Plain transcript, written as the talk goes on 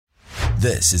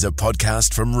This is a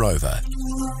podcast from Rover.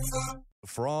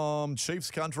 From Chiefs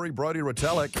country, Brodie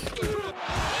Retallick. Touchdown,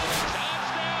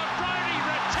 Brodie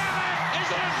Retallick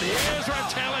is in. Here's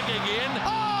Retallick again.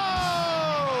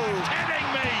 Oh! Kidding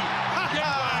me! You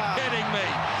are kidding me!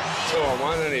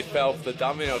 2-on-1 and he fell for the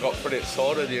dummy. I got pretty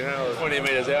excited, 20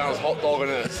 metres out, I was hot dogging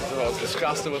it. I was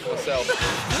disgusted with myself.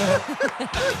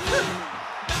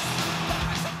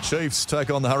 Chiefs take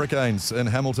on the Hurricanes in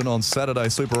Hamilton on Saturday,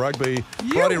 Super Rugby.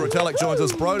 Brodie Retallick joins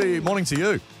us. Brodie, morning to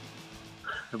you.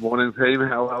 Good morning, team.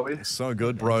 How are we? So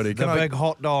good, Brodie. The big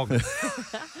hot dog. I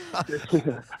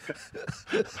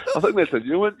think that's a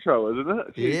new intro, isn't it?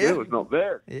 Yeah. It was not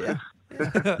bad. Yeah.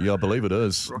 Yeah, I believe it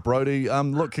is. Brodie,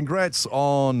 look, congrats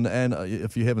on, and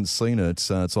if you haven't seen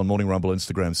it, it's on Morning Rumble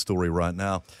Instagram story right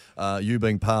now. You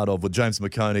being part of, with James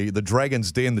McConey, the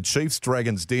Dragons Den, the Chiefs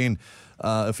Dragons Den.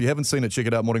 If you haven't seen it, check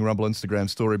it out, Morning Rumble Instagram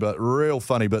story, but real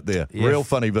funny bit there. Yeah, real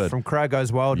funny bit. From Crowd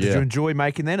Goes Wild. Did Yeah. you enjoy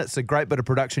making that? It's a great bit of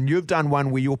production. You've done one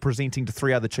where you're presenting to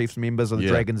 3 other Chiefs members of the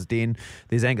Yeah. Dragons Den.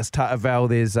 There's Angus Tuttervale,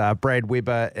 there's Brad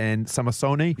Weber and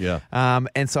Samasoni. Yeah.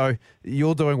 And so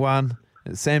you're doing one,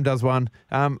 Sam does one.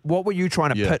 What were you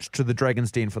trying to pitch to the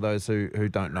Dragons Den for those who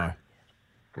don't know?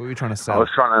 What were you trying to I sell? was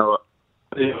trying to.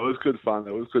 Yeah, it was good fun.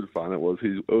 It was good fun. It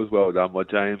was well done by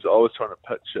James. I was trying to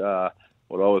pitch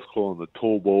what I was calling the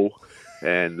tall ball,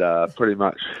 and pretty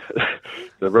much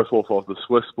the rip-off of the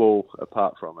Swiss ball.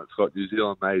 Apart from it's got New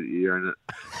Zealand made ear in it,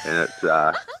 and it's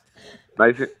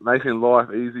making life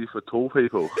easy for tall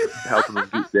people, helping them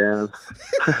get down.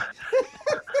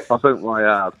 I think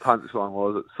my punchline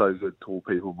was, "It's so good, tall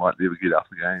people might never get up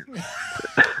again."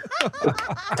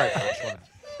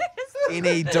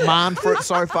 Any demand for it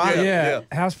so far? Yeah.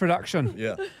 How's production?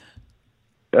 Yeah.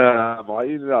 I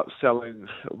ended up selling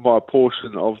my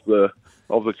portion of the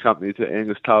company to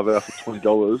Angus Tuttervale for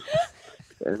 $20,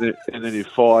 and then he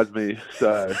fired me.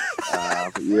 So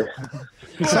yeah.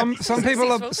 Some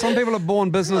people are born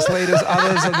business leaders.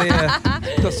 Others are there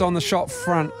just on the shop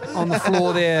front, on the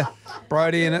floor there,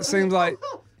 Brodie. And it seems like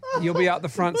you'll be out the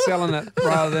front selling it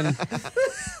rather than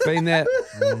being that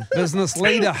business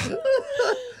leader.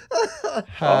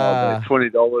 That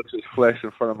 $20 just flashed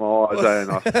in front of my eyes,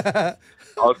 and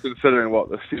I was considering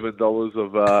the $7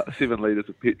 of 7 litres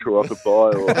of petrol I could buy,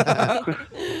 or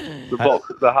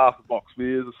the half a box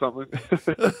beers or something.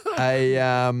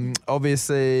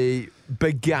 Obviously,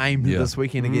 big game this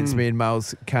weekend against me and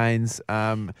Mel's Canes.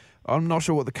 I'm not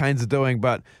sure what the Canes are doing,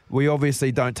 but we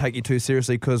obviously don't take you too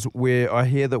seriously because I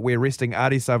hear that we're resting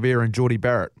Artie Savea and Geordie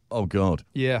Barrett. Oh, God.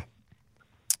 Yeah.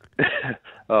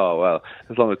 Oh, well,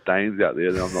 as long as Dane's out there,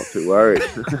 then I'm not too worried.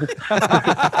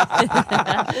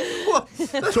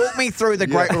 Talk me through the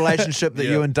great relationship that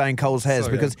you and Dane Coles has,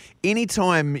 because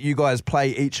anytime you guys play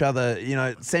each other,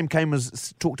 Sam Kane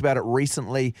talked about it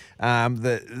recently,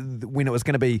 when it was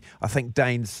going to be, I think,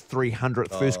 Dane's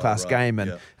 300th first-class game,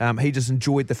 and he just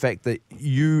enjoyed the fact that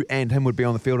you and him would be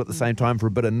on the field at the same time for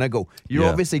a bit of niggle. You're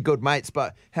obviously good mates,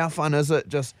 but how fun is it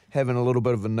just having a little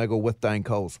bit of a niggle with Dane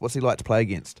Coles? What's he like to play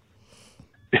against?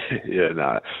 Yeah,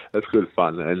 no, that's good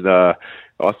fun. And I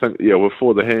think,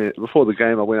 before the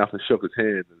game, I went up and shook his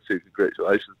hand and said,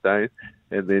 "Congratulations, Dane."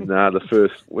 And then the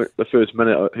first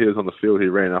minute he was on the field, he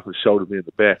ran up and shouldered me in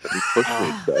the back and he pushed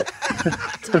me.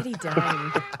 So Dirty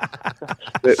Dane.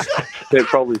 that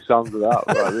probably sums it up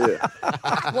right there.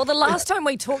 Well, the last time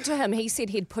we talked to him, he said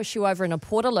he'd push you over in a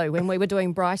Portaloo when we were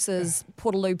doing Bryce's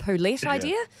Portaloo Poulette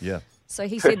idea. Yeah. So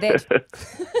he said that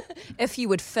if you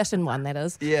would fit in one, that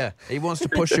is. Yeah, he wants to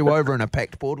push you over in a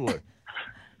packed Portaloo.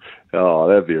 Oh,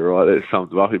 that'd be right. That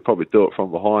sums it up. He'd probably do it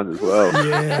from behind as well.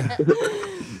 Yeah.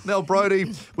 Now,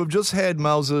 Brodie, we've just had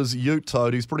Miles's ute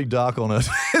towed. He's pretty dark on it.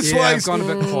 I've gone a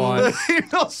bit quiet.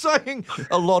 He's not saying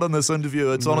a lot in this interview.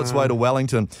 It's on its way to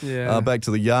Wellington, back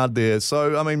to the yard there.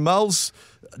 So, I mean, Miles,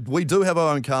 we do have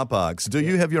our own car parks. Do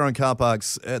you have your own car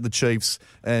parks at the Chiefs?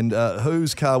 And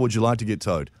whose car would you like to get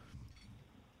towed?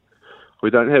 We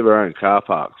don't have our own car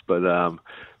parks, but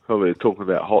probably talking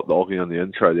about hot dogging on the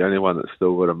intro, the only one that's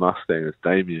still got a Mustang is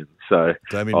Damien. So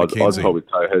Damien I'd McKenzie. probably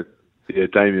tow his. Yeah,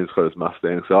 Damien's got his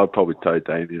Mustang, so I'd probably tow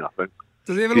Damien, I think.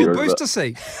 Does he have a little booster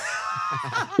seat?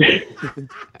 Yeah,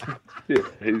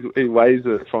 he waves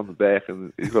it from the back,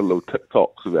 and he's got little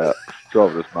TikToks about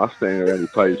driving his Mustang around. He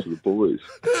plays for the boys.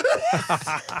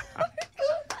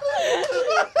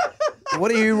 What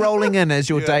are you rolling in as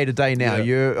your day-to-day now?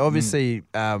 You're obviously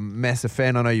massive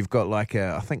fan. I know you've got like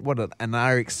an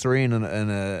RX-3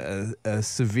 and a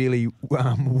severely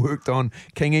worked on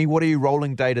Kingy. What are you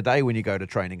rolling day-to-day when you go to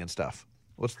training and stuff?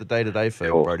 What's the day-to-day for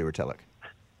Brodie Retallick?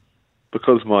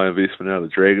 because my investment out of the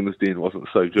Dragons Den wasn't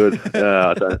so good,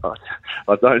 I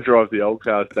don't drive the old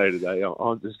cars day to day.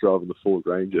 I'm just driving the Ford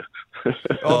Ranger.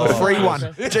 Oh, the free one.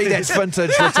 Gee, that's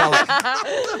vintage Retallick.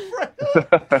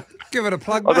 Give it a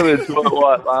plug, I'm mate. going to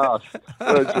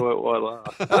enjoy it while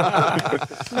it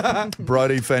lasts.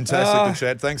 Brodie, fantastic to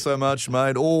chat. Thanks so much,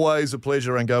 mate. Always a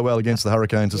pleasure, and go well against the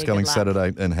Hurricanes this Yeah, coming good luck.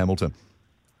 Saturday in Hamilton.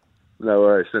 No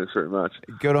worries. Thanks very much.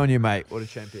 Good on you, mate. What a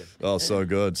champion. Oh, so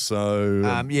good.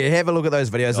 So Yeah, have a look at those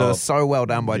videos. They were so well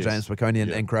done by yes. James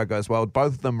McConey and Crowd Goes Wild.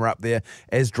 Both of them are up there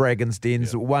as Dragons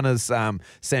Dens. One is Sam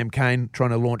Cane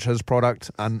trying to launch his product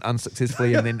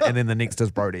unsuccessfully, and then the next is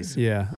Brodie's. Yeah.